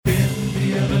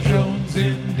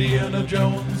Indiana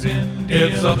Jones, Indiana.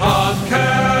 It's a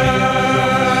podcast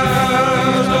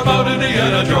about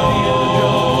Indiana Jones.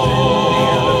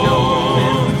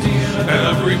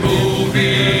 Every movie,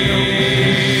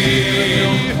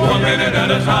 1 minute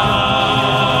at a time.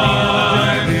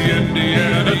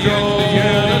 Indiana Jones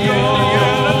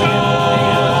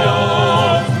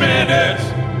Minute.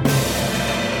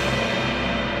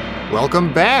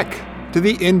 Welcome back to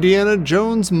the Indiana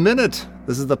Jones Minute.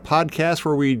 This is the podcast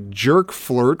where we jerk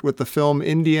flirt with the film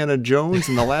Indiana Jones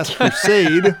and the Last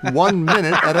Crusade 1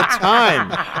 minute at a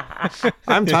time.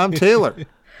 I'm Tom Taylor.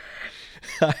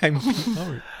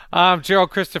 I'm Gerald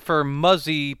Christopher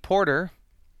Muzzy Porter.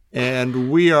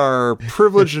 And we are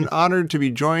privileged and honored to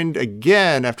be joined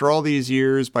again after all these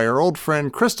years by our old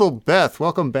friend Crystal Beth.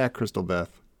 Welcome back, Crystal Beth.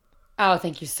 Oh,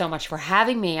 thank you so much for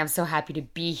having me. I'm so happy to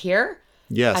be here.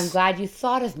 Yes. I'm glad you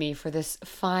thought of me for this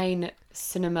fine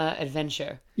cinema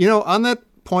adventure. You know, on that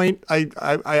point,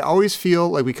 I always feel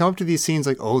like we come up to these scenes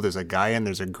like, oh, there's a guy and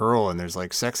there's a girl and there's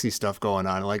like sexy stuff going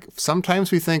on. Like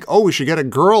sometimes we think, oh, we should get a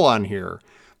girl on here.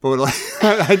 But like,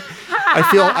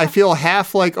 I feel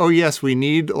half like, oh yes, we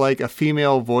need like a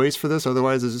female voice for this.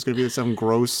 Otherwise, it's just going to be some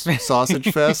gross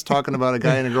sausage fest talking about a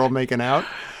guy and a girl making out.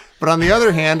 But on the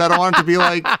other hand, I don't want it to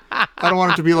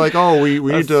be like, oh, we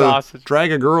need to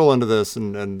drag a girl into this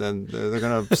and then they're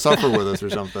going to suffer with us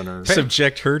or something. Or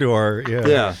subject her to our,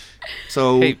 yeah.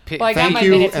 So thank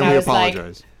you, and we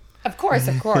apologize. Like, of course.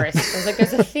 I was like,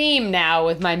 there's a theme now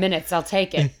with my minutes. I'll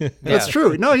take it. That's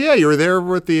true. No, yeah, you were there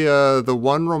with the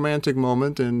one romantic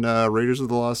moment in Raiders of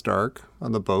the Lost Ark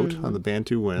on the boat, on the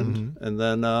Bantu Wind. And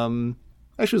then,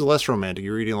 actually it was less romantic.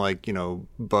 You were eating like,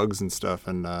 bugs and stuff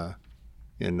in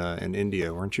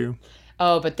India, weren't you?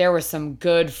 Oh, but there were some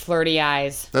good flirty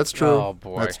eyes. That's true. Oh,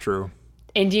 boy. That's true.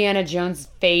 Indiana Jones'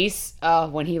 face,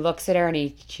 when he looks at her and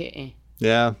he...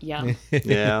 Yeah. Yeah.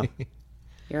 Yeah.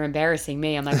 You're embarrassing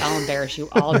me. I'm like, I'll embarrass you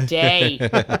all day.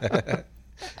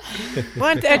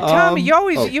 Well, and Tommy,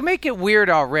 you make it weird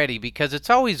already because it's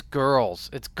always girls.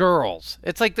 It's girls.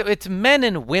 It's like it's men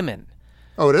and women.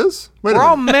 Oh, it is? We're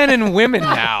all men and women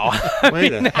now.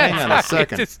 Hang on a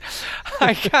second. It's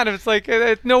like,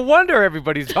 no wonder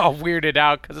everybody's all weirded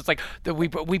out because it's like we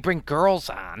bring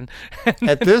girls on.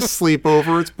 At this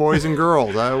sleepover, it's boys and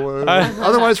girls.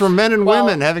 Otherwise, we're men and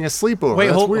women having a sleepover. Wait,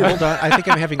 That's hold weird. on. I think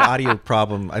I'm having audio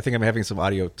problem. I think I'm having some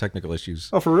audio technical issues.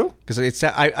 Oh, for real? Because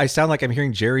I sound like I'm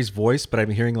hearing Jerry's voice, but I'm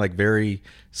hearing like very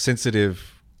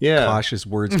sensitive, cautious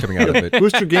words coming out of it.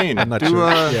 Boost your gain. I'm not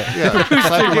sure.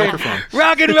 Slap the microphone.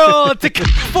 Rock and roll to the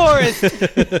forest.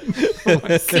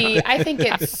 See, I think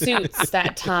it suits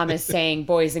that Tom is saying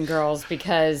boys and girls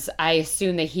because I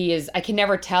assume that he is. I can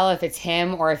never tell if it's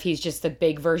him or if he's just the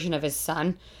big version of his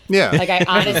son. Yeah. Like I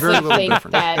honestly Very little think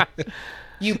difference. that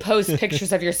you post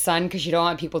pictures of your son because you don't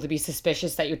want people to be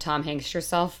suspicious that you Tom Hanks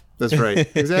yourself. That's right.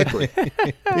 Exactly.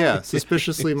 Yeah.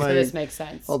 Suspiciously, So this makes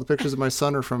sense. all the pictures of my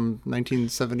son are from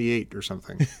 1978 or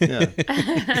something. Yeah.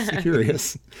 Just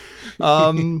curious.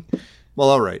 Well,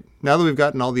 all right. Now that we've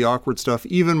gotten all the awkward stuff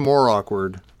even more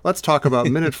awkward, let's talk about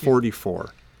minute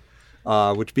 44,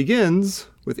 which begins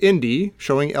with Indy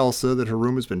showing Elsa that her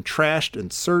room has been trashed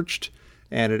and searched,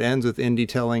 and it ends with Indy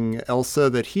telling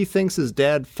Elsa that he thinks his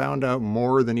dad found out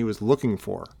more than he was looking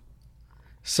for.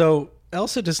 So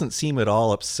Elsa doesn't seem at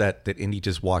all upset that Indy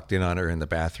just walked in on her in the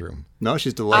bathroom. No,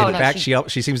 she's delighted. In fact,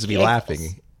 she seems to be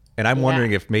laughing. And I'm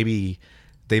wondering if maybe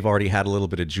they've already had a little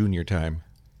bit of junior time.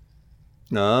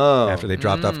 No. After they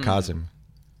dropped off Kazim.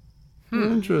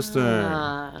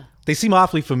 Interesting. They seem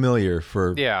awfully familiar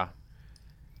for... Yeah.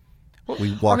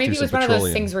 We Or walked maybe through it was some one of those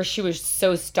petroleum. things where she was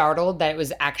so startled that it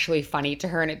was actually funny to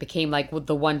her and it became like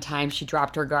the one time she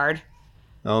dropped her guard.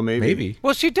 Oh, maybe.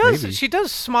 Well, she does. Maybe. She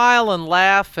does smile and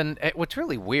laugh, and what's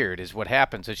really weird is what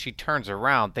happens as she turns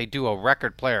around. They do a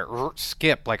record player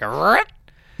skip, like a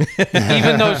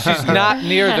even though she's not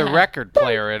near the record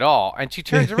player at all. And she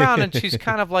turns around and she's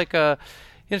kind of like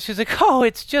she's like, "Oh,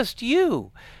 it's just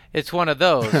you." It's one of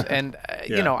those. And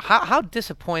how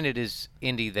disappointed is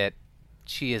Indy that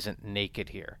she isn't naked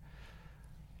here,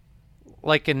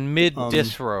 like in mid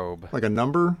disrobe, Like a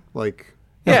number, like.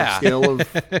 Yeah. Scale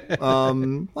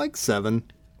of like 7.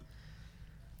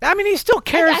 I mean, he still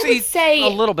cares I would say a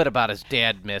little bit about his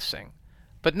dad missing,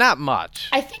 but not much.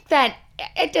 I think that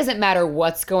it doesn't matter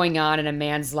what's going on in a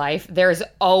man's life. There's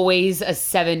always a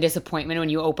 7 disappointment when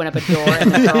you open up a door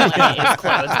and the toilet is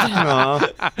closed.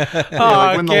 Aw.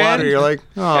 Like win the lottery, you're like,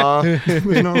 aw, there's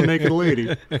no naked lady.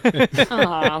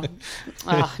 Aw.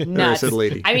 Oh, nuts. I said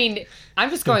lady. I mean, I'm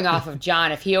just going off of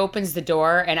John. If he opens the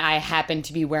door and I happen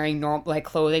to be wearing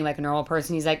clothing like a normal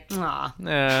person, he's like, aw,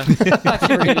 I thought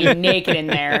you were going to be naked in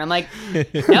there. I'm like,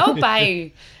 nope,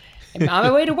 I'm on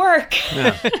my way to work.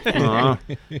 Yeah.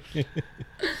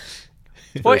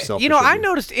 Well, I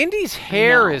noticed Indy's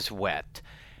hair is wet,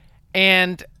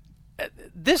 and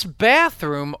this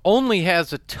bathroom only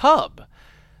has a tub.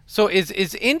 So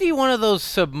is Indy one of those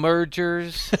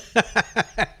submergers?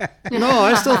 No,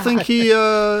 I still think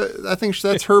I think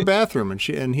that's her bathroom, and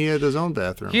he had his own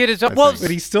bathroom. He had his own. But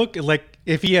he's still like,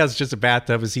 if he has just a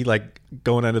bathtub, is he like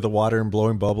going under the water and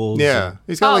blowing bubbles? Yeah,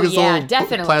 he's got like his little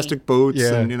definitely. plastic boats,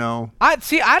 and I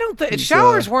don't think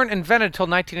showers weren't invented until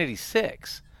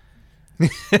 1986.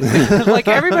 like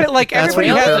everybody has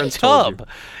a tub.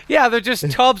 Yeah, they're just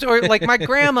tubs. Or like my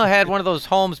grandma had one of those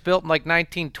homes built in like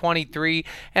 1923,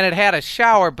 and it had a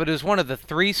shower, but it was one of the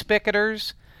 3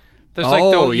 spicketers. There's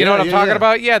you know what I'm talking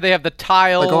about? Yeah, they have the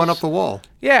tiles going up the wall.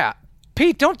 Yeah,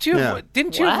 Pete, didn't you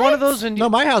have one of those? No,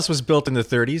 my house was built in the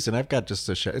 30s, and I've got just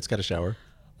it's got a shower.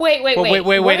 Wait.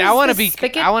 I want to be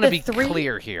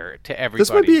clear here to everybody.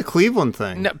 This might be a Cleveland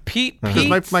thing. No, Pete.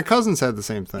 My cousins had the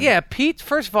same thing. Yeah, Pete.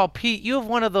 First of all, Pete, you have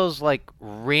one of those like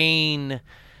rain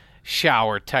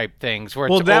shower type things where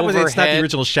it's overhead. It's not the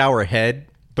original shower head,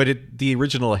 but the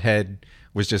original head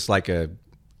was just like a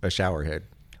shower head.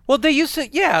 Well, they used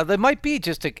to. Yeah, there might be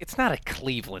just it's not a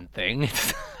Cleveland thing.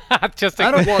 It's not just.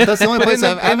 That's the only place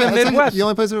in the Midwest. The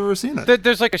only place I've ever seen it.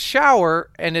 There's like a shower,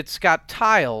 and it's got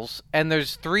tiles, and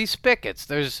there's 3 spigots.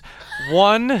 There's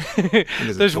one.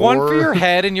 There's one for your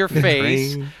head and your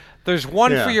face. There's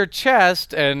one for your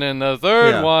chest, and then the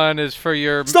third one is for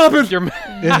your. Stop it!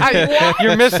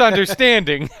 Your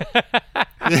misunderstanding.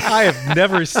 I have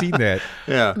never seen that.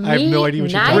 Yeah, I have no idea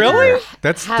what you're talking about. Really?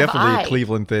 That's definitely a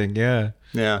Cleveland thing. Yeah.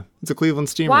 Yeah, it's a Cleveland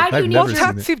steamer. Why do you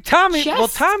need Tommy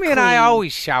and I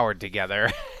always showered together.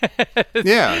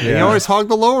 Yeah, he always hogged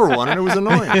the lower one, and it was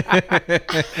annoying.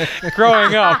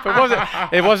 Growing up,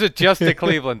 it wasn't just a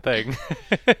Cleveland thing.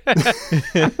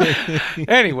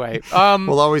 Anyway,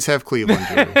 we'll always have Cleveland,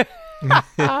 Jerry.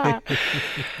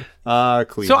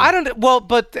 Cleveland. So I don't. Well,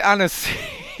 but on a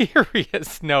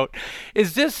serious note,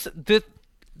 is this the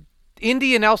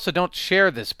Indy and Elsa don't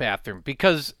share this bathroom?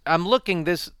 Because I'm looking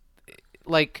this.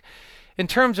 Like, in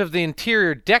terms of the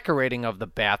interior decorating of the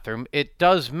bathroom, it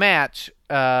does match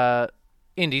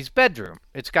Indy's bedroom.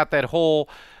 It's got that whole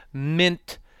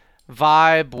mint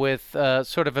vibe with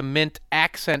sort of a mint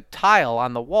accent tile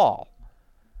on the wall.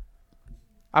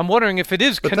 I'm wondering if it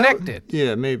is connected.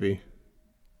 Yeah, maybe.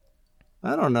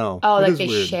 I don't know. Oh, like they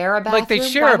share a bathroom? Like they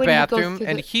share a bathroom,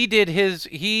 and he did his,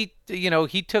 he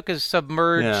took his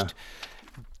submerged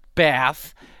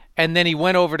bath, and then he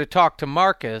went over to talk to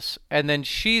Marcus, and then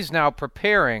she's now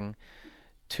preparing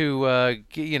to,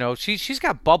 she's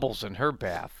got bubbles in her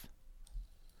bath.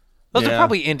 Those are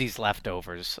probably Indy's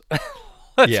leftovers.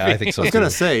 I think so. I was going to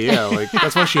say,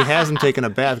 that's why she hasn't taken a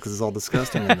bath, because it's all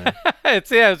disgusting in there. It's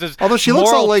just although she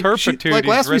looks all like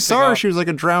last we saw her, off. she was like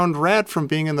a drowned rat from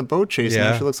being in the boat chase.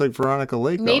 Now she looks like Veronica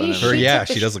Lake. Maybe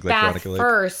she does look like Veronica Lake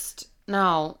first.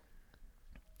 No.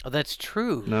 Oh, that's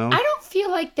true. No, I don't feel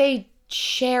like they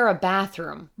share a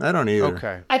bathroom. I don't either.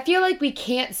 Okay. I feel like we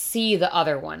can't see the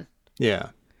other one. Yeah,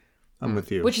 I'm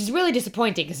with you. Which is really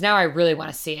disappointing, because now I really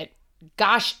want to see it.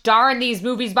 Gosh darn these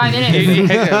movies by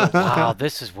minute. Wow,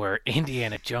 this is where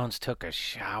Indiana Jones took a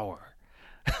shower.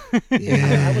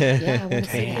 I would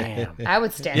see that. I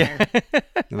would stand there.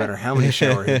 No matter how many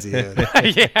shower heads he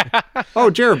had. Yeah. Oh,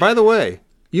 Jared, by the way,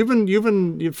 you've been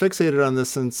fixated on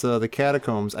this since the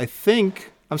Catacombs.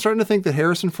 I'm starting to think that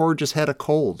Harrison Ford just had a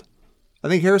cold. I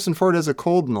think Harrison Ford has a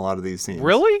cold in a lot of these scenes.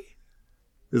 Really?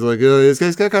 He's like, this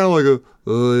guy's got kind of like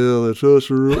that's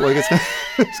true. Like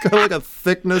it's got like a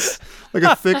thickness, like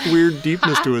a thick, weird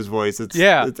deepness to his voice.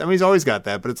 He's always got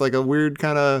that, but it's like a weird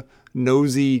kind of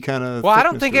nosy kind of. Well, I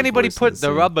don't think anybody put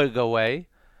the rubbing away.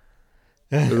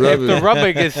 If the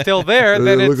rubbing is still there,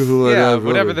 then it's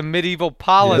whatever the medieval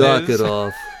pollen knock is. It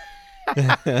off.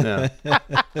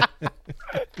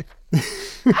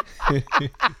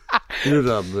 You're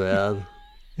not bad.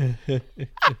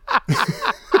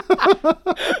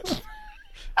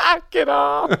 Knock it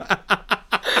off.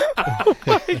 Oh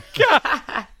my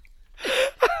god.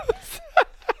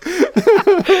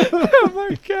 Oh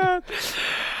my god.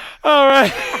 All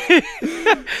right.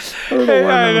 I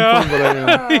know.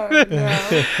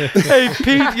 Hey,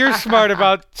 Pete, you're smart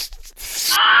about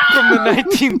from the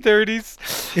 1930s.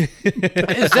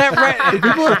 Is that Did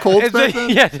people have colds back then?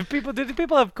 Yeah, did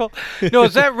people have cold? No,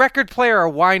 is that record player a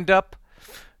wind-up?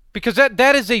 Because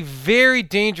that is a very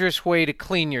dangerous way to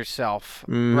clean yourself,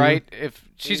 right? If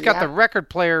she's got the record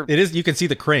player, It is. You can see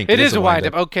the crank. it is a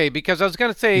wind-up. Okay, because I was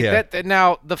going to say Yeah. that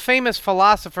now the famous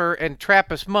philosopher and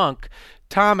Trappist monk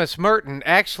Thomas Merton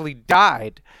actually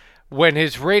died when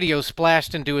his radio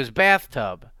splashed into his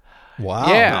bathtub. Wow.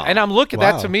 Yeah, and I'm looking.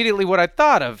 That's Wow. immediately what I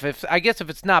thought of. I guess if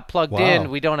it's not plugged in, Wow.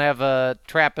 we don't have a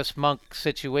Trappist monk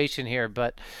situation here.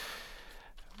 But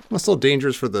Well, still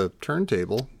dangerous for the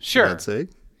turntable. Sure. For God's sake.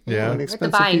 Yeah. An We have to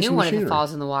expensive buy a piece new of one if it machinery.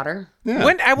 falls in the water. Yeah.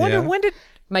 I wonder Yeah. when did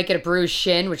Might get a bruised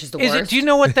shin, which is the is worst. it? Do you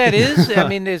know what that is? I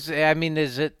mean,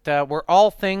 is it were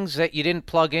all things that you didn't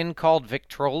plug in called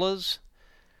Victrolas?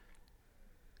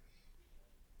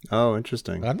 Oh,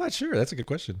 interesting. I'm not sure. That's a good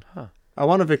question. I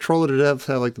want a Victrola to have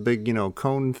like the big,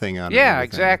 cone thing on it. and Yeah, everything.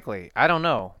 exactly. I don't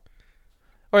know.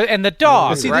 And the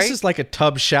dog, But see, right? this is like a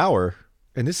tub shower,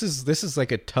 and this is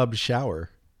like a tub shower.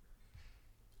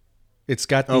 It's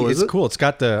got the. Oh, is it's it? cool. It's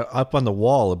got the up on the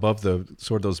wall above the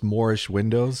sort of those Moorish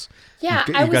windows. Yeah,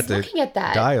 You've I got was the looking at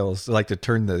that. dials like to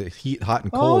turn the heat hot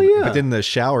and Oh, cold. yeah. But then the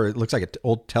shower, it looks like an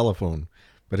old telephone.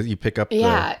 But you pick up the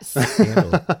Yeah.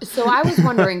 handle. So I was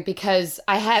wondering because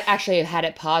I had actually had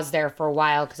it paused there for a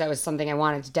while because that was something I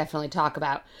wanted to definitely talk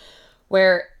about.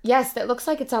 Where yes, that looks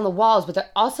like it's on the walls, but it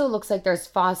also looks like there's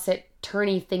faucet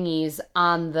turny thingies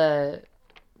on the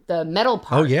metal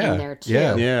part yeah. in there too.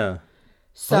 Yeah. Yeah. Oh,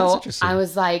 So that's interesting. I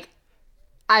was like,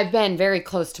 I've been very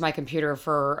close to my computer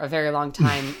for a very long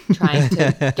time trying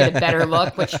to get a better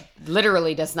look, which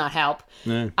literally does not help.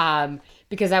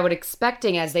 Because I would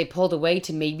expecting as they pulled away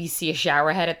to maybe see a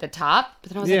shower head at the top.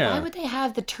 But then I was Yeah. like, why would they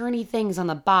have the turny things on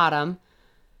the bottom?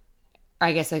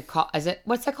 I guess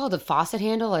what's that called? A faucet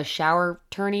handle? A shower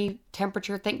turny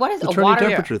temperature thing? What is The a turning water?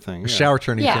 temperature thing. Yeah. shower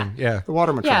turning Yeah. thing. Yeah. The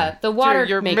water matrone. Yeah, the water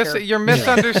you're maker. you're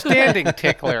misunderstanding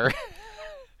Tickler.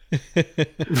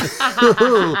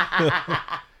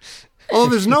 Oh,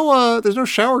 there's no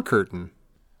shower curtain.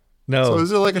 No. So is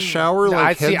there like a shower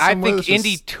like head I somewhere think that's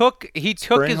Indy just- took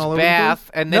spraying his all over the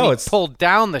bath and then No, he it's- pulled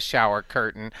down the shower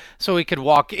curtain so he could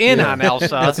walk in on Elsa.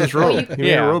 That's his robe. you- He made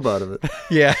Yeah. a robe out of it.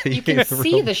 yeah. You can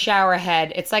see the shower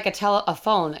head. It's like a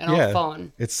phone, an old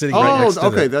phone. It's sitting right next to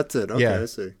okay, the, that's it. Okay, Yeah. I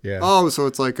see. Yeah. Oh, so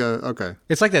it's like okay.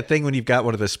 It's like that thing when you've got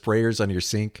one of the sprayers on your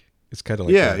sink. It's kind of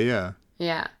like Yeah, that. yeah.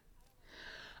 Yeah.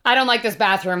 I don't like this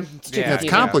bathroom. It's too Yeah, That's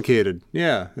confusing. complicated.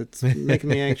 Yeah, it's making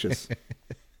me anxious.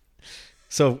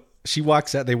 So she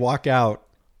walks out. They walk out,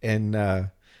 and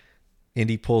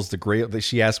Indy pulls the Grail.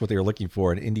 She asks what they were looking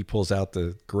for, and Indy pulls out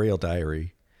the Grail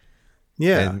diary.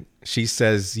 Yeah. And she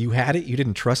says, "You had it. You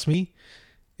didn't trust me."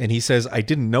 And he says, "I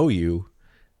didn't know you."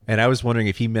 And I was wondering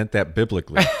if he meant that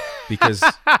biblically, because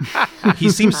he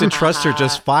seems to trust her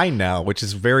just fine now, which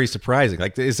is very surprising.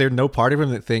 Like, is there no part of him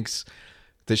that thinks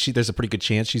that there's a pretty good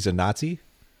chance she's a Nazi?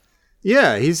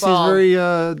 Yeah, he's Well- very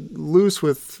loose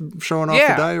with showing off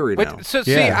the diary now. So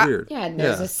see, Yeah. Weird. Yeah, and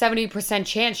there's a 70%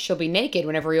 chance she'll be naked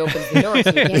whenever he opens the door, so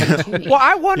you can't shoot me. well,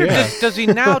 I wonder does he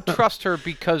now trust her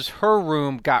because her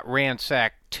room got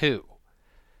ransacked too?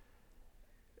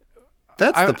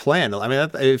 That's the plan. I mean,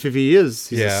 if he is,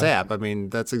 he's Yeah. a sap. I mean,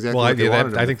 that's exactly Well, what they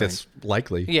wanted him I to think that's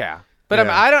likely. Yeah, but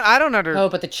Yeah. I don't under. Oh,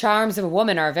 but the charms of a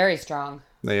woman are very strong.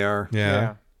 They are.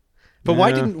 Yeah. But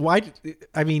why?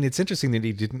 I mean, it's interesting that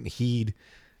he didn't heed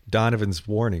Donovan's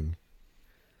warning.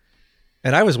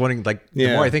 And I was wondering, like, the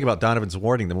Yeah. more I think about Donovan's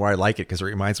warning, the more I like it because it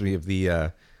reminds me of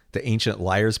the ancient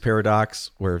liars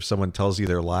paradox, where if someone tells you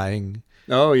they're lying,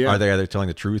 Oh yeah. are they either telling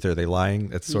the truth or are they lying?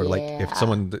 That's sort of like if Yeah.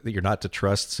 someone that you're not to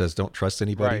trust says don't trust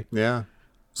anybody. Right. Yeah.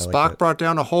 like Spock that. brought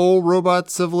down a whole robot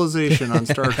civilization on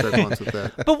Star Trek once with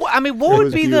that. But I mean, what It would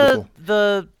was be beautiful.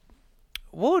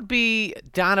 what would be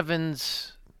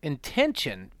Donovan's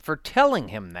intention for telling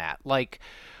him that? Like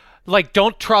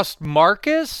don't trust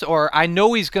Marcus, or I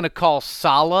know he's going to call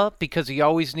Sala because he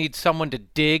always needs someone to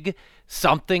dig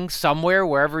something somewhere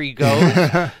wherever he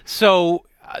goes. So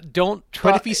don't trust.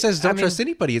 But if he says don't trust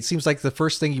anybody, it seems like the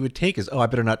first thing you would take is, oh, I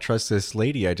better not trust this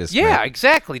lady I just Yeah, met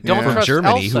exactly. Don't From trust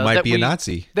Germany, Elsa who might that be a we-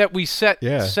 Nazi. that we set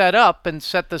Yeah. up and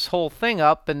set this whole thing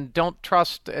up, and don't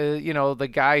trust the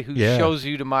guy who Yeah. shows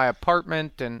you to my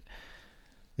apartment and.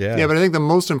 Yeah, but I think the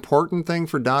most important thing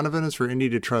for Donovan is for Indy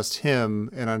to trust him,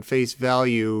 and on face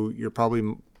value, you're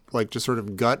probably like just sort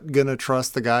of gut gonna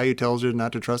trust the guy who tells you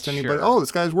not to trust anybody. Sure. Oh,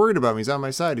 this guy's worried about me. He's on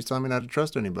my side. He's telling me not to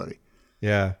trust anybody.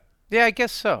 Yeah. Yeah, I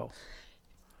guess so.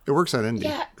 It works on Indy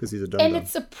Yeah, because he's a and dum-dum.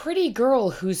 it's a pretty girl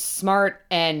who's smart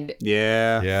and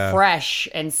Yeah. Yeah. fresh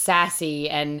and sassy,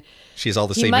 and She has all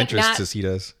the He same might interests not- as he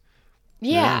does.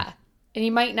 yeah. And he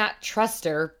might not trust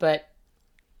her, but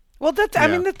Well, that's. I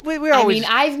mean, we I always. mean,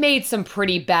 I've made some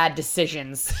pretty bad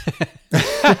decisions.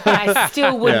 I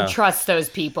still wouldn't Yeah. trust those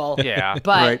people. Yeah.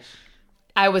 But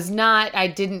I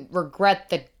didn't regret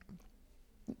the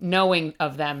knowing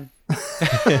of them.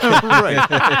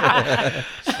 Right.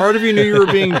 Part of you knew you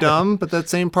were being dumb, but that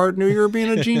same part knew you were being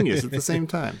a genius at the same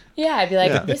time. Yeah, I'd be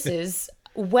like, Yeah. this is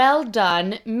well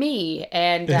done, me.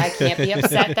 And I can't be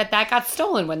upset that got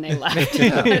stolen when they left.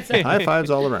 High fives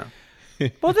all around.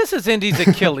 Well, this is Indy's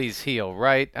Achilles heel,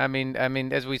 right? I mean,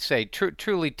 as we say,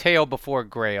 truly tail before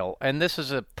grail, and this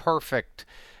is a perfect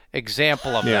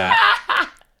example of that.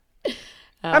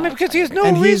 I mean, because he has no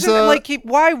And he's, reason.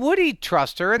 Why would he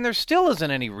trust her? And there still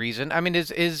isn't any reason. I mean,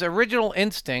 his original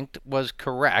instinct was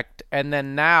correct, and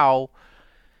then now,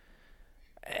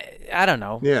 I don't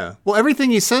know. Yeah. Well,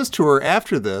 everything he says to her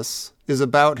after this is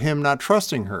about him not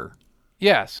trusting her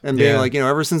Yes. and being Yeah. like,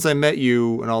 ever since I met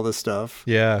you and all this stuff.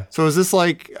 Yeah. So is this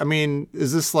like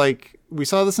we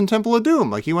saw this in Temple of Doom?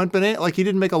 Like he went like he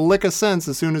didn't make a lick of sense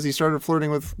as soon as he started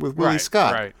flirting with Willie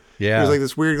Scott. Right. Yeah. He was like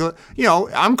this weird,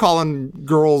 I'm calling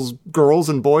girls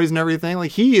and boys and everything. Like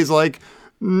he is like,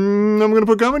 I'm going to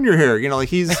put gum in your hair.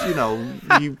 He's,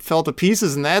 he fell to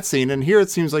pieces in that scene. And here it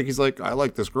seems like he's like, I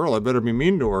like this girl. I better be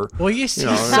mean to her. Well, he's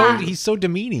so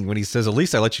demeaning when he says, "At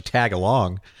least I let you tag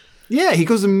along." Yeah, he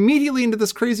goes immediately into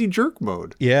this crazy jerk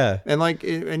mode. Yeah. And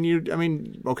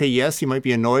okay, yes, he might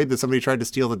be annoyed that somebody tried to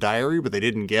steal the diary, but they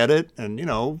didn't get it. And,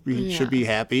 he should be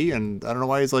happy. And I don't know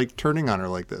why he's like turning on her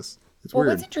like this. It's weird.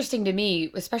 What's interesting to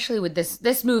me, especially with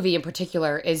this movie in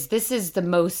particular, is this is the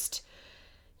most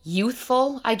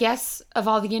youthful, I guess, of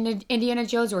all the Indiana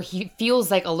Jones, where he feels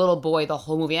like a little boy the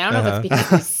whole movie. I don't know if it's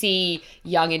because we see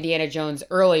young Indiana Jones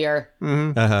earlier,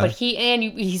 but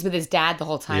he's with his dad the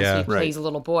whole time, so he plays a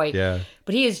little boy. Yeah.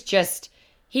 But he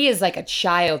is like a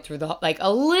child through like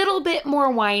a little bit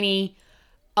more whiny,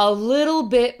 a little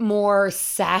bit more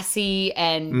sassy,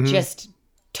 and just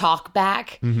talk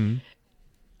back.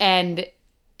 And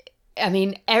I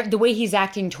mean, the way he's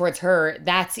acting towards her,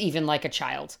 that's even like a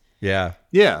child. Yeah.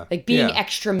 Yeah. Like being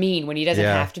extra mean when he doesn't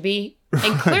Yeah. have to be.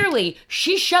 And clearly,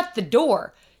 she shut the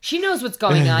door. She knows what's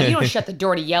going on. You don't shut the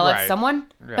door to yell at Right.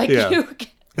 someone. Right. Like, Yeah. you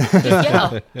just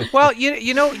yell. Well,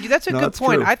 you know, that's a good that's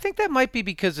point. true. I think that might be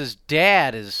because his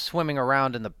dad is swimming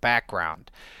around in the background.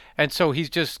 And so he's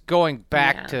just going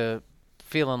back to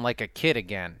feeling like a kid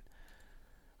again.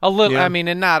 A little, Yeah. I mean,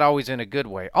 and not always in a good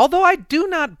way. Although I do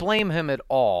not blame him at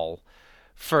all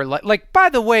for, like by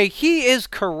the way, he is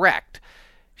correct.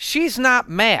 She's not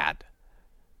mad.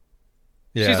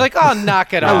 Yeah. She's like, "Oh,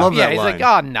 knock it off." love that He's line. like,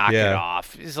 "Oh, knock it Yeah.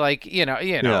 off." He's like, we Yeah.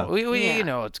 you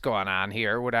know what's going on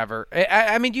here, whatever.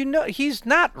 I mean, he's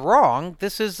not wrong.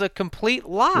 This is a complete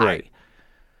lie. Right.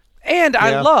 And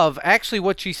I Yeah. love actually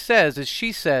what she says is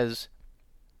she says,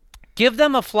 "Give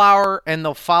them a flower and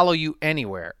they'll follow you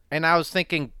anywhere." And I was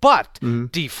thinking, but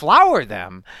deflower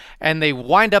them and they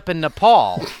wind up in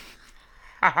Nepal.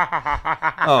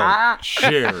 Oh,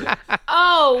 Sherry.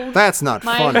 Oh, That's not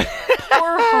my funny.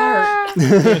 poor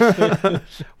heart.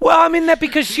 Well, I mean that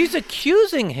because she's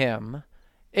accusing him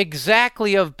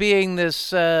exactly of being this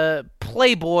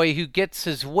playboy who gets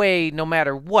his way no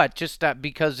matter what, just not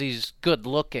because he's good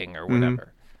looking or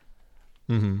whatever.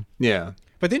 Yeah.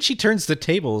 But then she turns the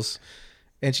tables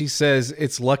and she says,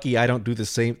 "It's lucky I don't do the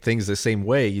same things the same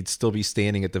way. You'd still be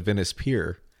standing at the Venice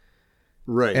Pier."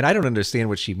 Right. And I don't understand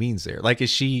what she means there. Like,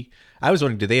 I was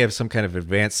wondering, do they have some kind of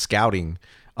advanced scouting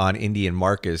on Indy and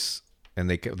Marcus? And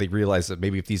they realize that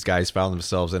maybe if these guys found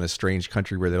themselves in a strange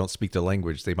country where they don't speak the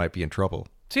language, they might be in trouble.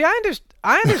 See, I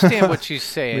understand what she's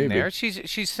saying Maybe. there.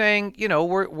 She's saying,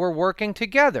 we're working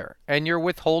together, and you're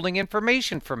withholding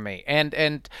information from me,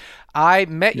 and I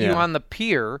met you Yeah. on the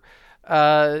pier.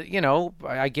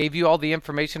 I gave you all the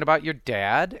information about your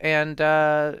dad, and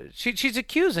she's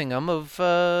accusing him of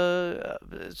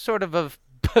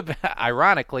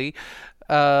ironically,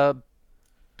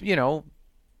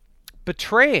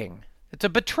 betraying. It's a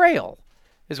betrayal,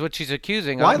 is what she's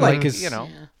accusing Well, I him. like his-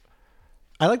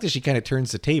 I like that she kind of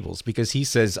turns the tables because he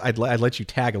says, I'd let you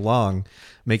tag along,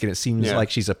 making it seem Yeah. like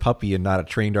she's a puppy and not a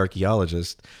trained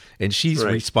archaeologist. And she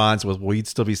Right. responds with, well, you'd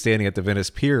still be standing at the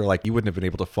Venice Pier. Like, you wouldn't have been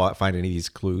able to find any of these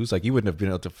clues. Like, you wouldn't have been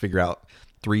able to figure out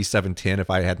 3, 7, 10 if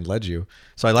I hadn't led you.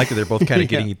 So I like that they're both kind of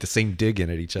getting the same dig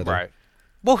in at each other. Right.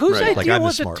 Well, whose Right. Like, idea I'm the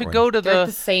was it smart to one. go to They're the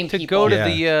the same to people. go to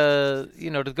Yeah.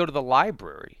 to go to the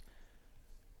library?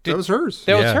 That was hers.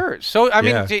 That was Yeah. hers. So I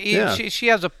mean, Yeah. she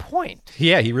has a point,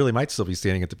 Yeah, he really might still be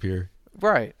standing at the pier.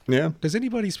 right? Yeah. Does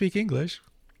anybody speak English?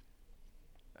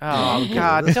 Oh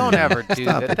God, don't ever do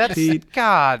that. That's Pete.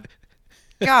 God.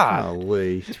 God,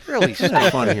 Golly. it's really It's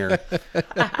not fun here.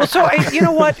 well. So you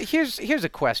know what? Here's a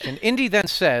question. Indy then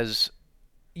says,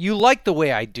 "You like the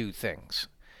way I do things."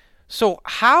 So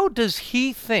how does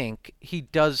he think he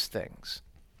does things?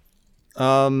 That's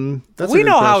a We good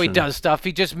know how he question. does stuff.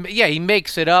 He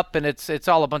makes it up, and it's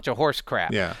all a bunch of horse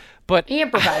crap. Yeah. But He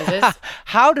improvises.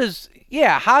 how does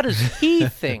he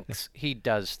thinks he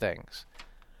does things?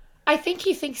 I think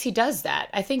he thinks he does that.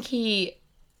 I think he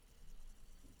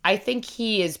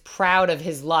is proud of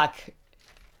his luck,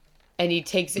 and he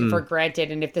takes it for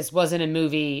granted. And if this wasn't a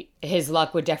movie, his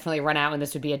luck would definitely run out, and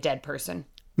this would be a dead person.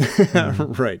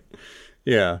 Right.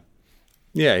 Yeah.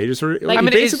 Yeah, he just sort of, Like, he I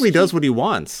mean, basically does what he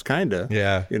wants, kind of.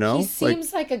 Yeah. You know? He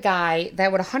seems like a guy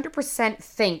that would 100%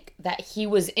 think that he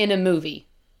was in a movie.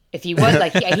 If he was,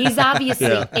 like, he's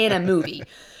obviously in a movie.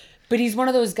 But he's one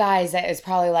of those guys that is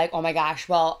probably like, oh my gosh,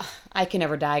 well, I can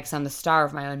never die because I'm the star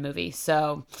of my own movie.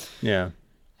 So Yeah.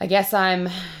 I guess I'm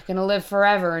going to live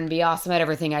forever and be awesome at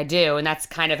everything I do. And that's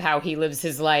kind of how he lives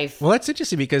his life, Well, that's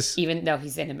interesting because even though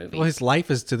he's in a movie. well, his life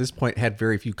has to this point had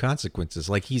very few consequences.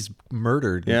 Like he's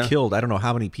murdered and killed I don't know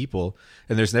how many people,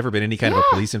 and there's never been any kind of a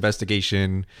police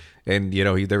investigation. And you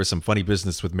know, there was some funny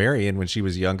business with Marion when she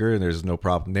was younger, and there's no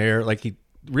problem there. Like he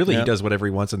does whatever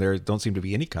he wants, and there don't seem to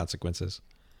be any consequences.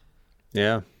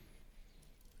 Yeah.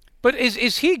 But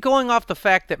is he going off the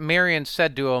fact that Marion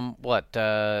said to him,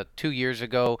 2 years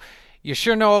ago, you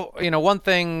sure know, one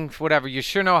thing, whatever, you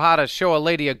sure know how to show a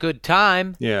lady a good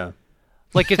time? Yeah.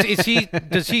 Like,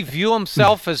 does he view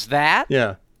himself as that?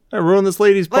 Yeah. I ruined this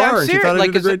lady's Like, I'm bar, and she serious, thought I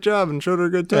like, did a is it- great job and showed her a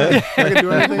good time. I can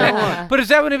do anything I want. But is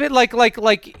that what it like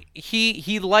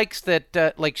he likes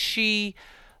that, like she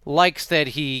likes that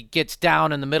he gets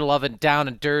down in the middle of it, down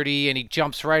and dirty, and he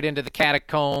jumps right into the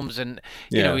catacombs, and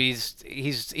you know he's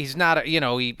not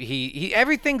he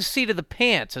everything's seat of the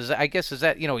pants. I guess is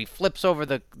that he flips over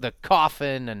the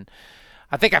coffin, and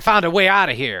I think I found a way out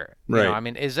of here. Right. I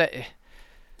mean, is that?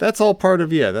 That's all part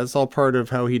of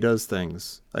how he does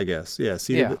things, I guess. Yeah.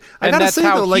 See, Yeah, I and gotta that's say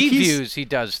how though, like he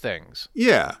does things.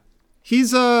 Yeah.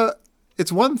 He's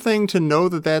it's one thing to know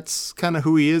that that's kind of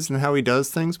who he is and how he does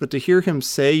things, but to hear him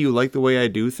say you like the way I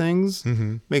do things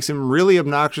makes him really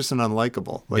obnoxious and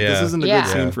unlikable. Like this Yeah. isn't a Yeah.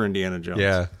 good scene for Indiana Jones.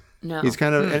 Yeah. No. He's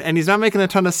kind of, and he's not making a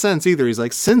ton of sense either. He's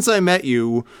like, since I met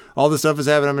you, all this stuff has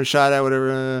happened. I've been shot at,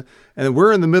 whatever. And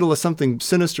we're in the middle of something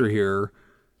sinister here.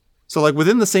 So like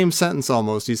within the same sentence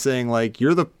almost, he's saying like,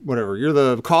 you're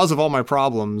the cause of all my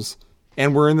problems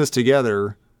and we're in this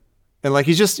together. And like,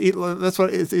 that's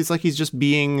what it's like. He's just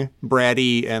being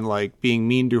bratty and like being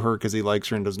mean to her because he likes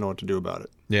her and doesn't know what to do about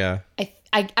it. Yeah.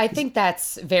 I think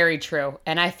that's very true.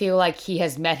 And I feel like he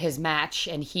has met his match,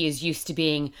 and he is used to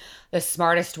being the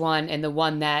smartest one and the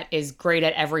one that is great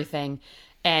at everything.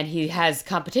 And he has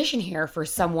competition here for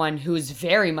someone who's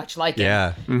very much like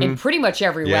Yeah. him in pretty much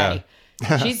every Yeah. way.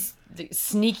 She's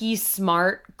sneaky,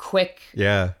 smart, quick,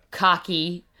 Yeah.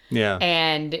 cocky. Yeah.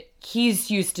 And he's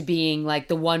used to being like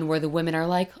the one where the women are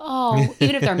like, oh,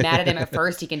 even if they're mad at him at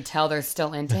first, he can tell they're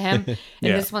still into him. And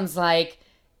Yeah. this one's like,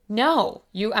 no,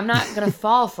 I'm not going to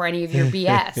fall for any of your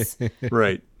BS.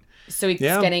 Right. So he's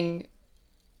Yeah. getting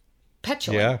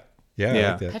petulant. Yeah. Yeah. I Yeah.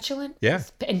 like that. Petulant? Yeah.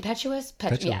 Impetuous?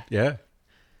 Petulant. Yeah. Yeah.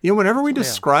 You know, whenever we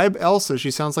describe Elsa,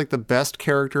 she sounds like the best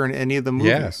character in any of the movies.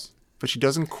 Yeah. But she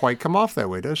doesn't quite come off that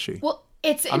way, does she? Well,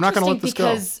 it's I'm not gonna interesting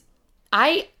let this go.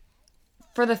 because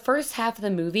for the first half of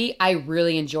the movie, I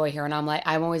really enjoy her. And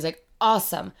I'm always like,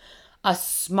 awesome. A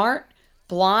smart,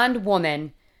 blonde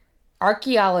woman,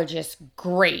 archaeologist,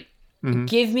 great. Mm-hmm.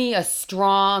 Give me a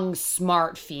strong,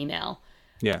 smart female.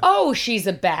 Yeah. Oh, she's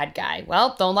a bad guy.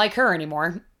 Well, don't like her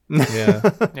anymore. Yeah.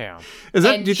 Yeah. Is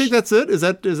that? And Do you think that's it? Is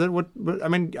that what? I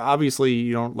mean, obviously,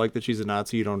 you don't like that she's a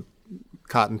Nazi. You don't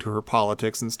cotton to her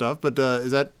politics and stuff. But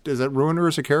does that ruin her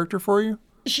as a character for you?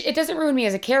 It doesn't ruin me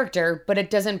as a character, but it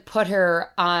doesn't put her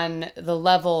on the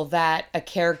level that a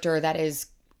character that is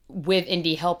with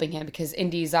Indy helping him, because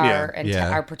Indy's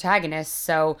our protagonist.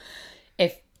 So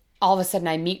if all of a sudden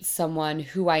I meet someone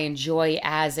who I enjoy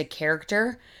as a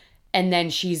character, and then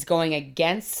she's going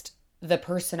against the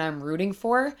person I'm rooting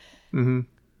for,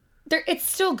 it's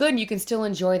still good and you can still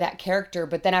enjoy that character.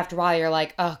 But then after a while, you're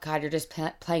like, oh God, you're just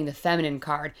playing the feminine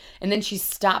card. And then she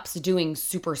stops doing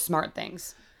super smart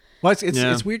things. Well,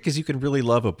 it's weird because you can really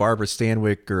love a Barbara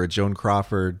Stanwyck or a Joan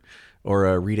Crawford or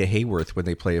a Rita Hayworth when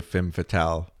they play a femme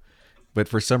fatale. But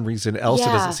for some reason, Elsa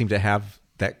Yeah. doesn't seem to have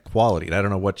that quality. And I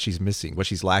don't know what she's missing, what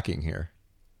she's lacking here.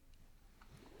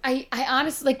 I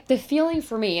honestly, like, the feeling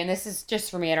for me, and this is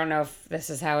just for me, I don't know if this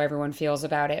is how everyone feels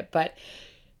about it, but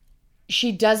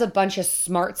she does a bunch of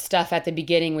smart stuff at the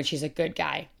beginning when she's a good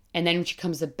guy. And then when she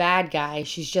becomes a bad guy,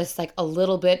 she's just like a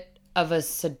little bit of a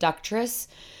seductress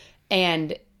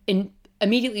and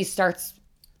immediately starts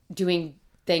doing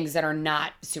things that are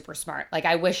not super smart. Like,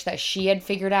 I wish that she had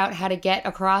figured out how to get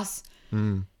across.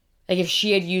 Like, if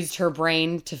she had used her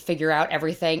brain to figure out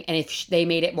everything, and if they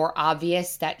made it more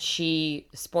obvious that she,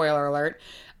 spoiler alert,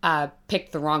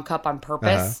 picked the wrong cup on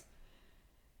purpose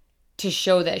to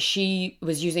show that she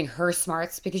was using her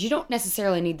smarts, because you don't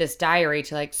necessarily need this diary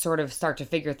to, like, sort of start to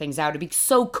figure things out. It'd be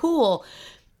so cool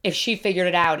if she figured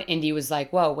it out, Indy was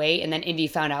like, whoa, wait, and then Indy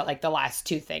found out, like, the last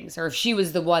two things. Or if she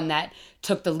was the one that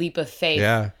took the leap of faith.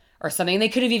 Yeah. Or something. They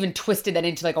could have even twisted that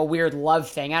into like a weird love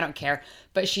thing. I don't care.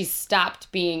 But she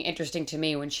stopped being interesting to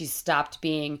me when she stopped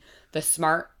being the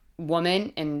smart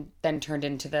woman and then turned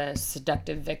into the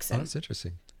seductive vixen. Oh, that's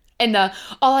interesting. And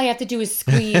all I have to do is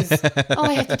squeeze. All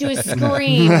I have to do is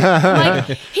scream. Like,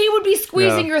 he would be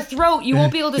squeezing your throat. You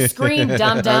won't be able to scream,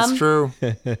 dum-dum. That's true.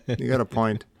 You got a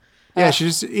point. Yeah, she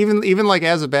just even like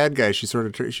as a bad guy,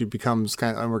 she becomes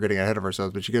kind of. And we're getting ahead of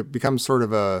ourselves, but she becomes sort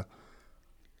of a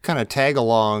kind of tag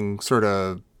along, sort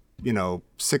of,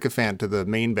 sycophant to the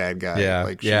main bad guy. Yeah,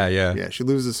 like yeah. She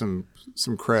loses some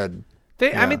cred.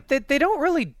 I mean, they don't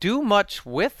really do much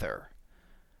with her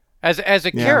as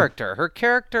a character. Her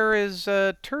character is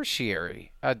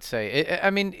tertiary, I'd say. I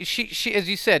mean, she as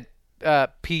you said,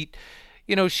 Pete,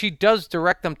 she does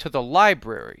direct them to the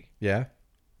library. Yeah.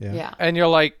 And you're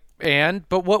like,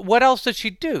 but what else does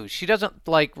she do? She doesn't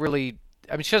like really.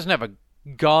 I mean, she doesn't have a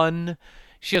gun.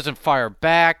 She doesn't fire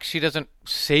back. She doesn't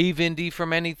save Indy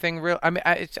from anything real. I mean,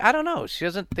 I don't know.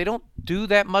 They don't do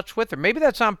that much with her. Maybe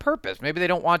that's on purpose. Maybe they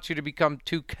don't want you to become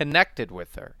too connected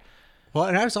with her. Well,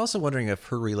 and I was also wondering if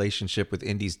her relationship with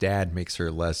Indy's dad makes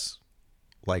her less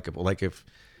likable. Like, if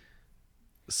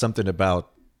something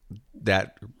about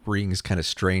that rings kind of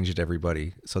strange to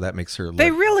everybody, so that makes her.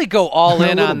 They really go all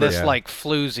in on this like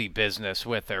floozy business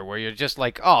with her, where you're just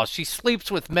like, oh, she sleeps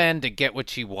with men to get what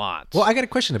she wants. Well, I got a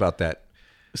question about that.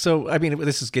 So, I mean,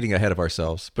 this is getting ahead of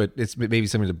ourselves, but it's maybe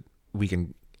something we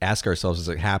can ask ourselves as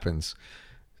it happens.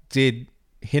 Did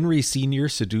Henry Sr.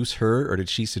 seduce her, or did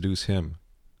she seduce him?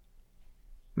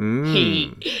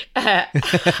 He. I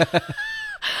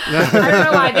don't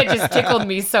know why that just tickled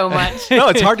me so much. No,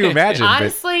 it's hard to imagine.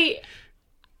 Honestly,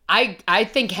 I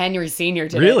think Henry Sr.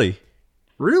 did Really?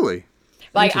 Really?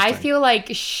 Like, I feel like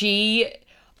she,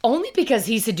 only because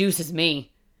he seduces me.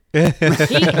 He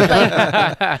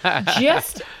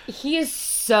is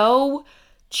so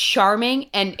charming,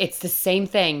 and it's the same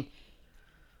thing.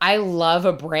 I love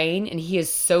a brain, and he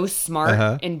is so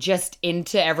smart and just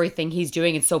into everything he's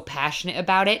doing and so passionate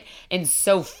about it and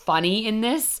so funny in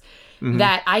this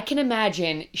that I can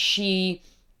imagine she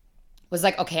was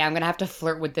like, okay, I'm going to have to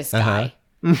flirt with this guy.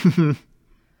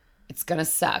 It's going to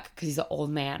suck because he's an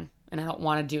old man and I don't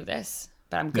want to do this,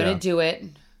 but I'm going to do it.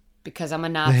 Because I'm a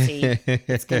Nazi,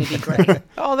 it's going to be great.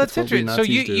 Oh, that's interesting. So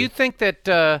you think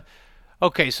that,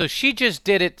 okay, so she just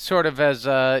did it sort of as,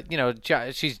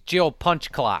 she's Jill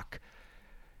Punch Clock.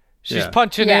 She's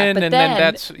punching in, and then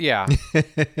that's,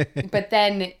 But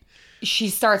then she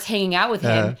starts hanging out with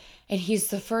him, and he's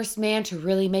the first man to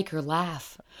really make her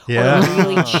laugh. Or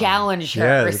really challenge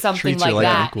her or something like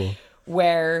that.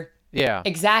 Where... Yeah.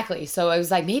 Exactly. So I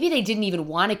was like, maybe they didn't even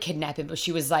want to kidnap him, but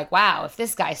she was like, wow, if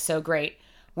this guy's so great,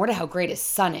 I wonder how great his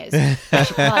son is. I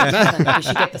should probably tell him we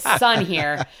should get the son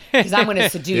here because I'm going to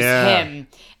seduce him.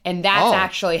 And that's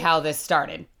actually how this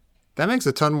started. That makes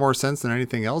a ton more sense than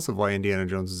anything else of why Indiana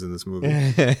Jones is in this movie.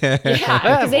 Yeah,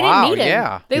 because they didn't need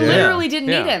him. They literally didn't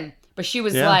need him. But she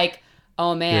was like,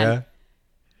 oh, man,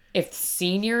 if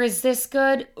Senior is this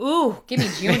good, ooh, give me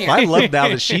Junior. I love now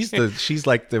that she's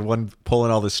like the one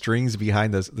pulling all the strings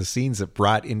behind the scenes that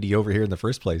brought Indy over here in the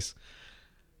first place.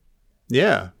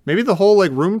 Yeah, maybe the whole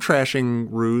like room trashing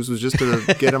ruse was just to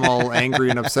get him all angry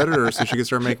and upset at her so she could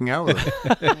start making out with him.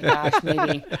 Oh my gosh,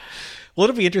 maybe. Well,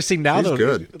 it'll be interesting now, though.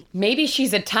 Good. Maybe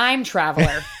she's a time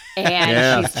traveler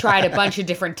and she's tried a bunch of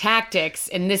different tactics,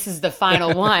 and this is the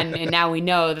final one, and now we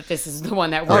know that this is the one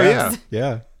that works. Oh,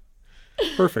 yeah.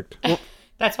 Perfect. Well,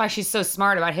 that's why she's so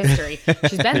smart about history.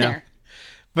 She's been there.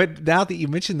 But now that you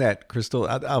mentioned that, Crystal,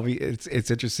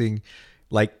 it's interesting.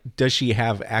 Like, does she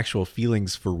have actual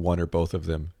feelings for one or both of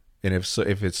them? And if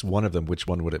it's one of them, which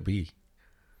one would it be?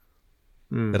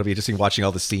 That'll be interesting watching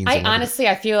all the scenes.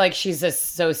 I feel like she's a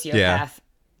sociopath. Yeah.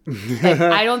 Like,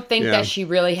 I don't think that she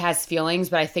really has feelings,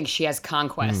 but I think she has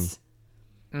conquests.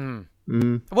 Well,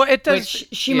 it does. Which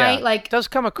she might like. Does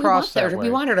come across that way. We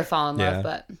want her to fall in love,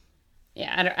 but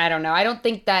I don't know. I don't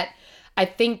think that. I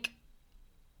think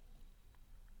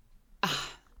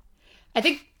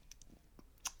they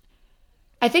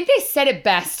said it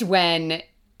best when.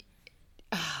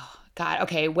 Oh God.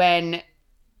 Okay. When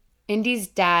Indy's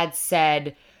dad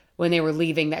said when they were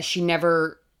leaving that she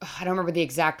never, I don't remember the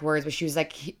exact words, but she was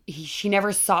like, she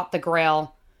never sought the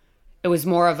Grail. It was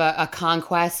more of a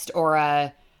conquest or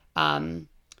a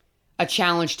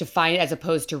challenge to find it as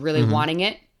opposed to really wanting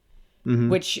it,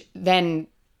 which then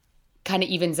kind of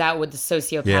evens out with the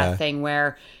sociopath thing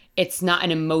where it's not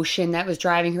an emotion that was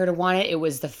driving her to want it. It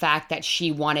was the fact that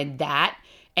she wanted that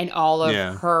and all of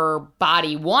her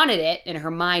body wanted it and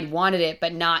her mind wanted it,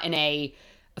 but not in a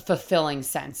fulfilling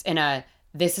sense, in a,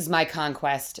 this is my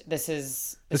conquest. This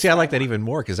is. See, I like that even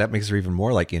more because that makes her even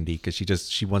more like Indy because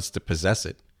she wants to possess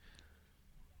it.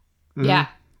 Yeah.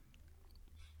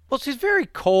 Well, she's very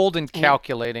cold and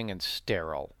calculating and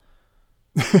sterile.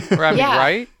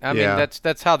 Right? I mean,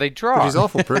 that's how they draw. But she's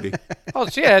awful pretty. Oh,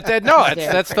 yeah.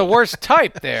 That's the worst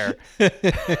type there.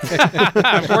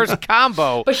 Worst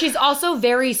combo. But she's also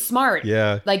very smart.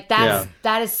 Yeah. Like that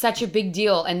is such a big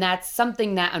deal. And that's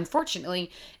something that,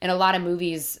 unfortunately, in a lot of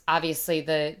movies, obviously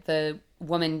the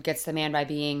woman gets the man by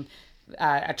being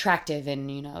attractive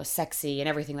and, sexy and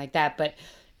everything like that. But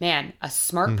man, a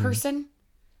smart person.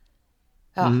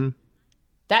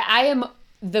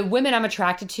 The women I'm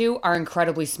attracted to are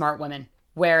incredibly smart women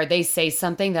where they say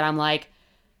something that I'm like,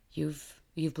 you've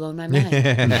blown my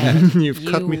mind. You've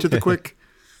cut me to the quick.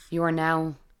 You're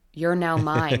now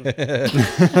mine.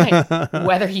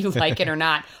 Whether you like it or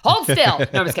not. Hold still. No,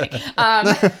 I'm just kidding.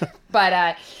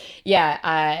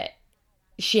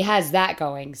 She has that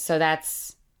going. So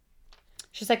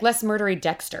she's like less murdery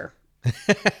Dexter.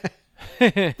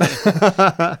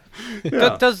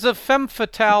 Does the femme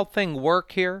fatale thing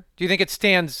work here? Do you think it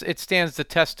stands the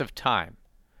test of time?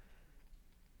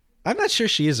 I'm not sure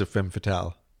she is a femme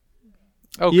fatale.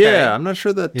 Okay. Yeah, I'm not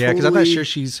sure that. Yeah, because I'm not sure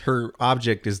her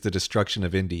object is the destruction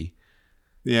of Indy.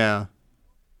 Yeah,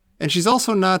 and she's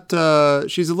also not.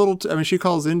 She's a little. She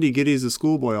calls Indy Giddy's a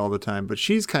schoolboy all the time, but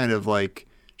she's kind of like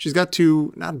she's got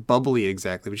too not bubbly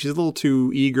exactly, but she's a little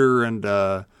too eager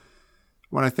and.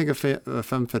 When I think of femme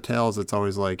fatales, it's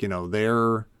always like,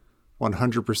 they're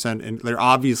 100%, they're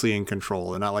obviously in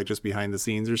control. They're not like just behind the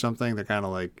scenes or something. They're kind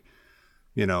of like,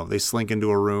 they slink into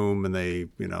a room and they,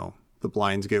 the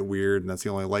blinds get weird and that's the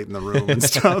only light in the room and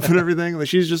stuff and everything. Like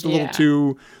she's just a little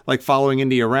too like following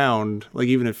Indy around. Like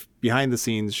even if behind the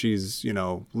scenes she's,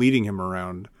 leading him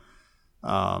around.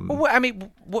 Would it be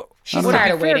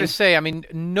fair to say,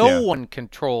 no one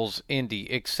controls Indy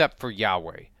except for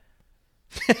Yahweh.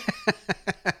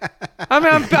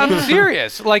 I'm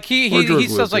serious. Like he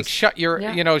says, like shut your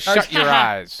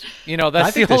eyes.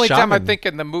 That's the only time I think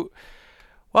in the movie.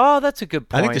 Well, that's a good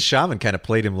point. I think the shaman kind of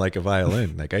played him like a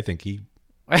violin. Like I think he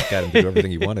got him to do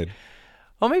everything he wanted.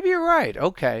 Well, maybe you're right.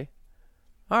 Okay,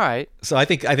 all right. So I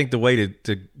think the way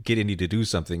to get Indy to do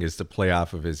something is to play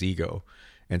off of his ego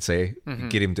and say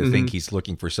get him to think he's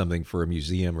looking for something for a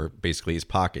museum or basically his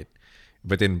pocket.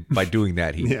 But then by doing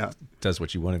that, he does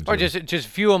what you want him to. Or just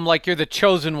view him like you're the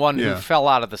chosen one who fell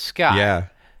out of the sky. Yeah.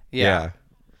 Right.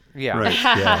 Yeah. Or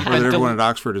that everyone at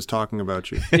Oxford is talking about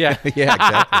you. Yeah. Yeah,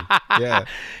 exactly. Yeah.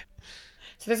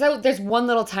 So there's one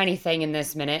little tiny thing in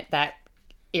this minute that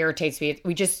irritates me.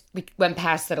 We went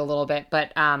past it a little bit,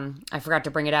 but I forgot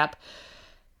to bring it up.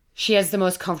 She has the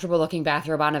most comfortable looking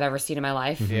bathrobe on I've ever seen in my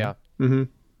life. Yeah. Mm-hmm.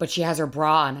 But she has her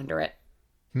bra on under it.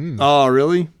 Oh,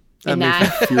 really? That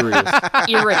makes me furious.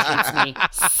 Irritates me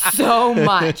so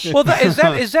much. Well,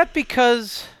 is that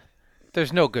because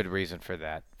there's no good reason for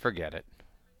that? Forget it.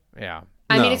 Yeah.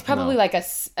 I mean, it's probably like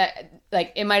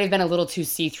it might have been a little too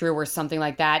see-through or something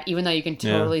like that. Even though you can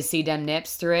totally see them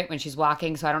nips through it when she's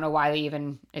walking, so I don't know why they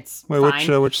even. It's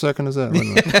fine. Which second is that?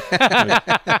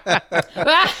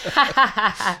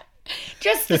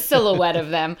 Just the silhouette of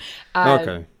them.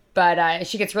 Okay. But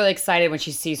she gets really excited when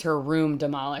she sees her room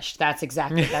demolished. That's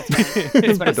when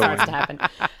it starts to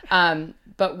happen.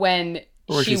 But when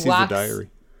she sees walks, the diary.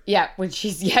 Yeah,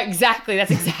 exactly.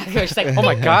 That's exactly what she's like. Oh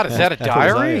my God, is that a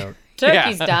diary?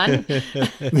 Turkey's done.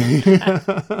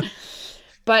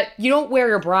 But you don't wear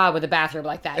your bra with a bathrobe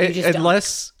like that. You just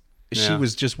unless she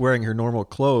was just wearing her normal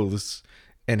clothes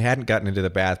and hadn't gotten into the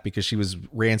bath because she was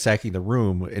ransacking the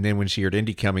room, and then when she heard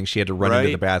Indy coming, she had to run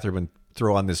into the bathroom and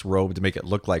throw on this robe to make it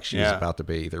look like she was about to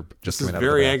bathe or just this is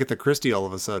very Agatha Christie all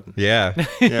of a sudden. Yeah.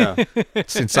 Yeah.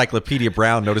 It's Encyclopedia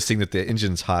Brown noticing that the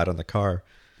engine's hot on the car.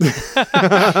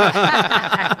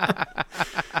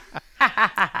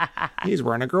 He's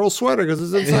wearing a girl's sweater because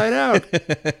it's inside out.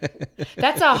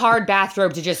 That's a hard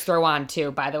bathrobe to just throw on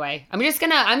too, by the way. I'm just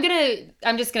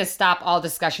gonna stop all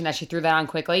discussion that she threw that on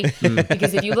quickly.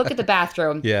 Because if you look at the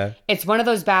bathrobe, it's one of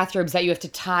those bathrobes that you have to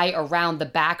tie around the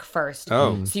back first.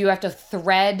 Oh. So you have to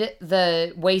thread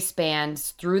the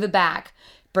waistbands through the back,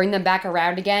 bring them back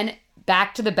around again,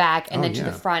 back to the back and then to the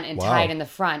yeah. front and Wow. tie it in the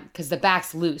front because the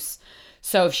back's loose.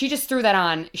 So if she just threw that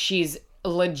on, she's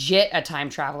legit a time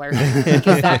traveler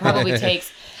because that probably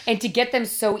takes, and to get them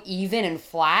so even and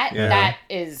flat,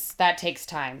 that takes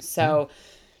time. So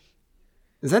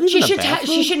Is that even a bathrobe?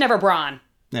 she should never bra on.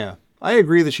 Yeah, I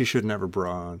agree that she should never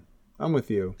bra on. I'm with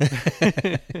you.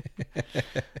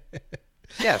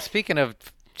 Yeah, speaking of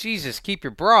Jesus, keep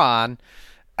your bra on.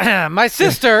 My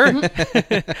sister,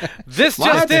 this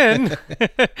just in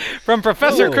from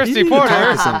Professor You Christy need to talk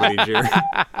Porter. to somebody, Jerry.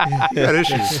 You got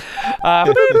issues.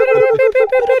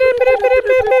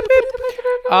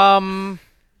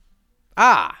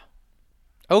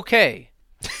 Okay.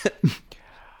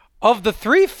 Of the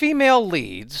three female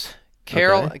leads,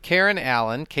 Karen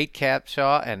Allen, Kate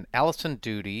Capshaw, and Allison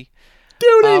Doody,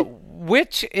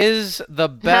 which is the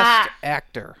best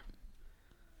actor?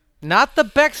 Not the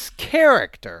best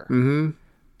character. Mm-hmm.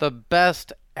 The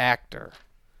best actor.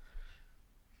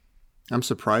 I'm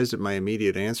surprised at my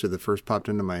immediate answer that first popped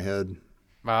into my head.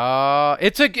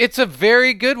 It's a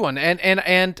very good one,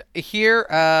 and here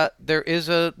there is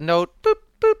a note. Boop,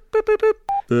 boop, boop, boop, boop.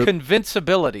 Boop.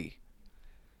 Convincibility.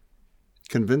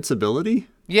 Convincibility?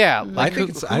 Yeah, I like think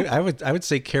it's. I would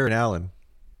say Karen Allen.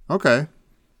 Okay.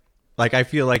 Like I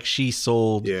feel like she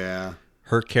sold Yeah.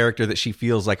 her character that she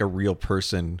feels like a real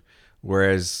person,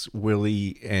 whereas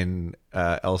Willie and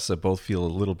Elsa both feel a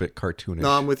little bit cartoonish.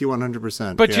 No, I'm with you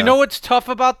 100%. But you know what's tough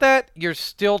about that? You're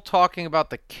still talking about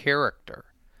the character,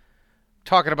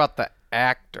 talking about the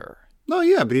actor. No,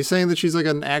 yeah, but he's saying that she's like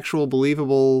an actual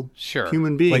believable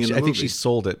human being Like in the I think movie. she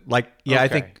sold it. Like I Okay.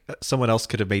 think someone else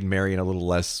could have made Marion a little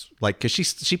less like because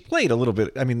she played a little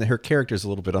bit. I mean, her character's a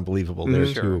little bit unbelievable there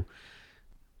too.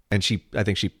 And I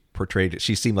think she portrayed it.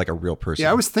 She seemed like a real person.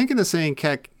 Yeah, I was thinking of saying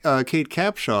Kate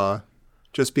Capshaw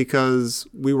just because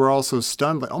we were all so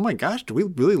stunned. Like, oh my gosh, do we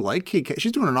really like Kate?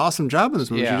 She's doing an awesome job in this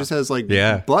movie. Yeah. She just has like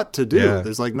Yeah. butt to do. Yeah.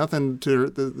 There's like nothing to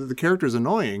the character's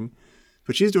annoying,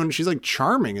 but she's like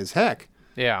charming as heck.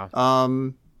 Yeah.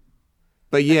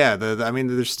 But yeah, I mean,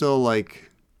 there's still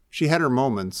like she had her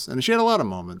moments, and she had a lot of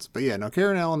moments. But yeah, no,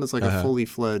 Karen Allen is like a fully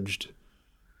fledged,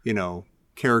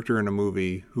 character in a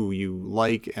movie who you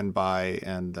like and buy,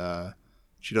 and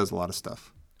she does a lot of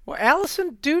stuff. Well,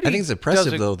 Allison Doody. I think it's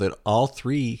impressive though that all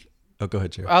three. Oh, go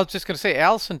ahead, Joe. I was just going to say,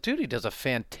 Allison Doody does a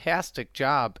fantastic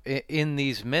job in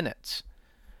these minutes.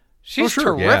 She's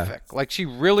sure. terrific. Like, she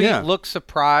really Yeah. looks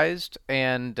surprised,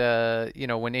 and,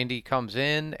 when Indy comes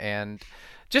in, and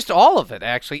just all of it,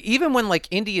 actually. Even when, like,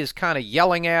 Indy is kind of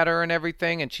yelling at her and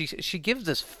everything, and she gives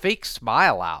this fake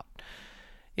smile out.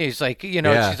 He's like, she's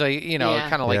like,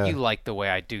 kind of like, you like the way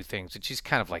I do things. And she's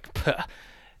kind of like, puh.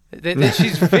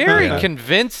 She's very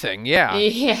convincing, yeah.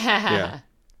 Yeah.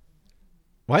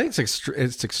 Well, I think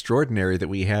it's extraordinary that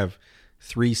we have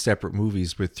three separate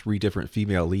movies with three different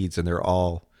female leads, and they're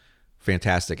all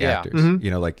fantastic actors.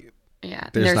 Like Yeah,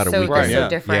 there's they're not a so, weak they're link. so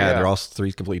different. Yeah, they're all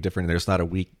three completely different. And there's not a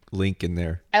weak link in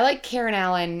there. I like Karen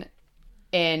Allen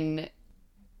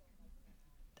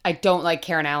I don't like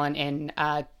Karen Allen in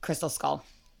Crystal Skull.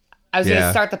 I was going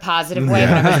to start the positive way,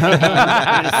 but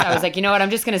I was like, you know what? I'm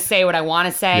just going to say what I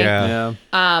want to say. Yeah.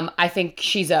 I think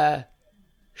she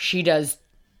does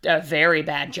a very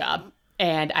bad job.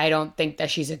 And I don't think that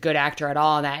she's a good actor at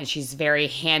all in that. And she's very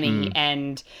hammy.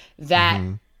 And that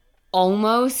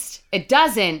it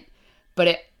doesn't, but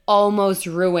it almost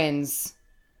ruins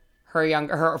her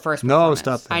first performance. No,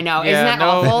 stop that. I know. Isn't that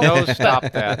awful? No, stop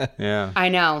that. Yeah. I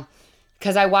know.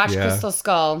 Because I watched Crystal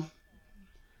Skull,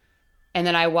 and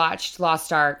then I watched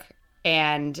Lost Ark,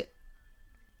 and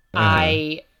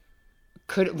I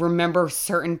could remember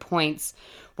certain points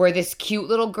where this cute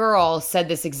little girl said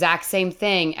this exact same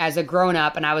thing as a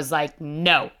grown-up, and I was like,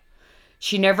 no.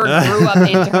 She never grew up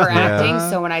into her acting,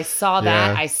 so when I saw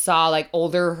that, I saw like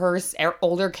older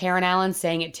Karen Allen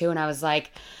saying it too, and I was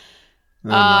like,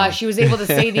 she was able to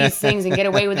say these things and get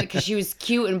away with it because she was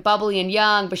cute and bubbly and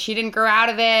young, but she didn't grow out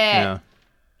of it. Yeah.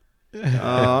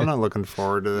 I'm not looking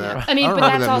forward to that. I mean, don't but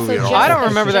remember that's that also movie at just- all. I don't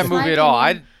remember that Just my movie at all.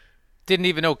 opinion. I didn't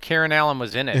even know Karen Allen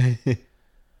was in it.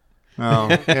 Oh,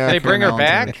 yeah, They bring Karen her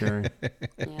Allen's back? in it,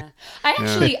 Yeah.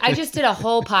 I just did a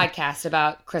whole podcast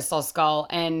about Crystal Skull,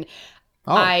 and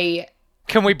Oh.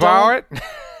 Can we borrow it?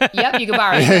 Yep, you can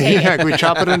borrow it. You can Carrie. take Yeah, it. can we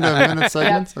chop it into minute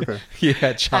segments? Okay.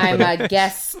 Yeah, chop I'm it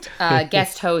up. a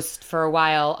guest host for a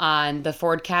while on the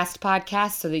Fordcast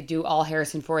podcast, so they do all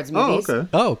Harrison Ford's Oh, movies. okay.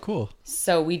 Oh, cool.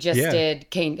 So we just Yeah. did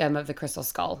Kingdom of the Crystal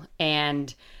Skull,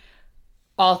 and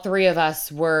all three of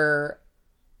us were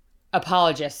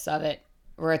apologists of it.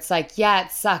 where it's like, yeah,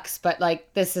 it sucks, but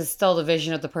like this is still the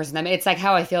vision of the person. I mean, it's like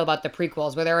how I feel about the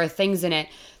prequels, where there are things in it.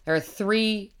 There are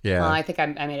 3. Yeah. Well, I think I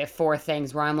made it 4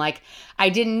 things where I'm like, I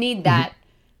didn't need that,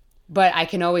 but I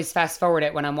can always fast forward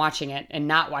it when I'm watching it and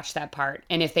not watch that part.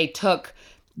 And if they took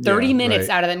 30 minutes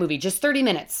out of that movie, just 30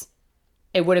 minutes,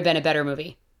 it would have been a better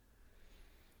movie.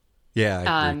 Yeah,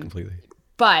 I agree completely.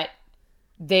 But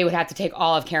they would have to take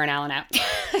all of Karen Allen out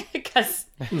because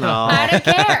I don't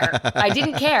care. I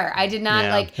didn't care. I did not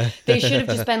like. They should have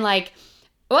just been like,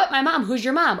 "What? My mom? Who's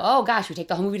your mom? Oh gosh, we take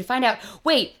the whole movie to find out.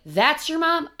 Wait, that's your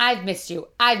mom? I've missed you.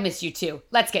 I've missed you too.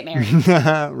 Let's get married."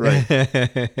 Right.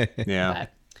 Yeah.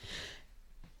 But,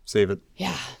 Save it.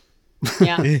 yeah.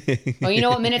 Well, you know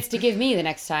what minutes to give me the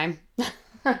next time.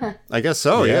 I guess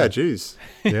so. Yeah. Jeez.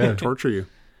 Yeah. Torture you.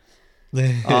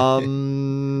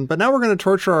 But now we're going to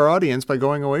torture our audience by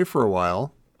going away for a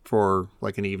while, for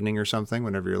like an evening or something,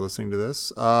 whenever you're listening to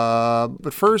this.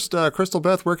 But first, Crystal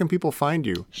Beth, where can people find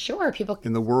you? Sure, people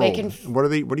in the world. What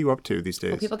are you up to these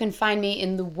days? Well, people can find me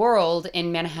in the world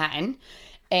in Manhattan.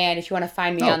 And if you want to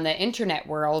find me on the internet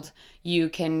world, you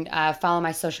can follow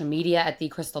my social media at the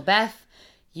Crystal Beth.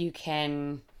 You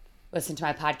can listen to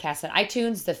my podcast at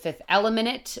iTunes, The Fifth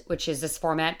Element, which is this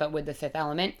format, but with the Fifth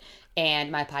Element.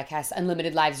 And my podcast,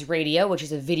 Unlimited Lives Radio, which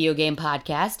is a video game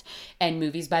podcast. And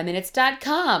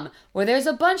moviesbyminutes.com, where there's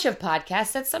a bunch of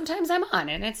podcasts that sometimes I'm on,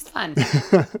 and it's fun.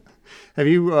 Have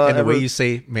you and the way you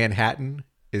say Manhattan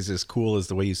is as cool as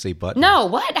the way you say button. No,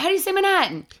 what? How do you say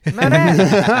Manhattan?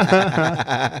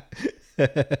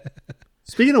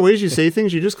 Speaking of ways you say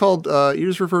things, you just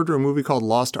referred to a movie called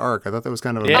Lost Ark. I thought that was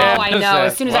kind of a Yeah. Oh, I know.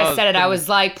 As soon as I said it, I was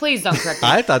like, please don't correct me.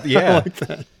 I thought, yeah. I like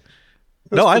that.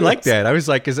 No, I like that. I was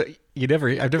like, I've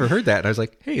never heard that. And I was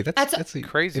like, hey, that's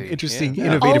crazy. an interesting, Yeah.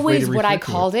 innovative way Always to what I refer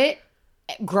to called it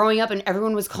growing up, and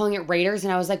everyone was calling it Raiders,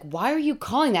 and I was like, why are you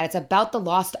calling that? It's about the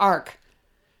Lost Ark.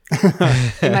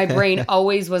 And my brain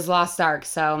always was Lost Ark.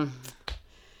 So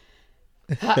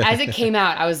as it came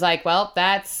out, I was like, well,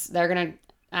 they're going to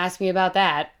ask me about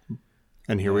that.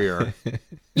 And here we are.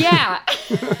 Yeah.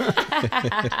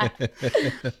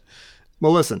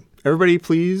 Well, listen, everybody,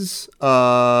 please. You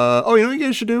know what you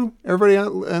guys should do? Everybody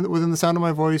within the sound of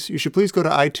my voice, you should please go to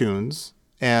iTunes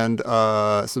and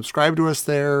subscribe to us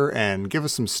there and give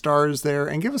us some stars there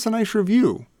and give us a nice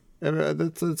review.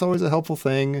 That's always a helpful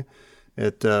thing.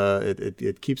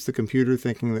 It keeps the computer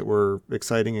thinking that we're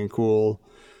exciting and cool.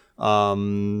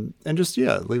 And just, you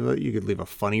could leave a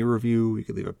funny review. You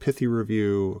could leave a pithy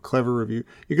review, a clever review.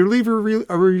 You could leave a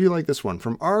review like this one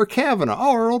from R. Kavanaugh.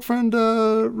 Oh, our old friend,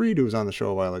 Reed, who was on the show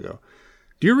a while ago.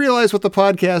 Do you realize what the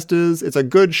podcast is? It's a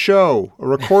good show, a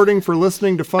recording for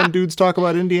listening to fun dudes talk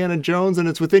about Indiana Jones, and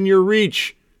it's within your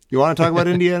reach. You want to talk about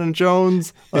Indiana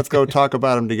Jones? Let's go talk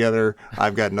about him together.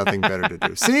 I've got nothing better to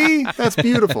do. See? That's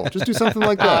beautiful. Just do something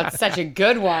like that. Oh, it's such a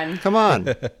good one. Come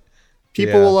on.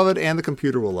 People will love it, and the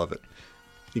computer will love it.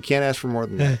 You can't ask for more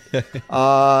than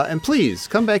that. And please,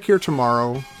 come back here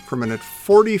tomorrow for minute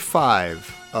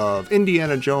 45 of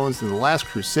Indiana Jones and the Last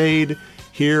Crusade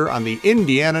here on the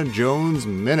Indiana Jones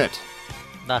Minute.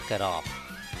 Knock it off.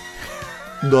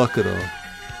 Knock it off.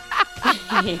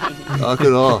 Knock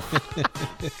it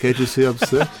off. Can't you see I'm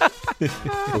sick?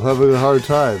 I'm having a hard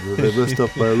time. They messed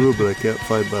up my room and I can't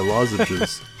find my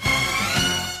lozenges.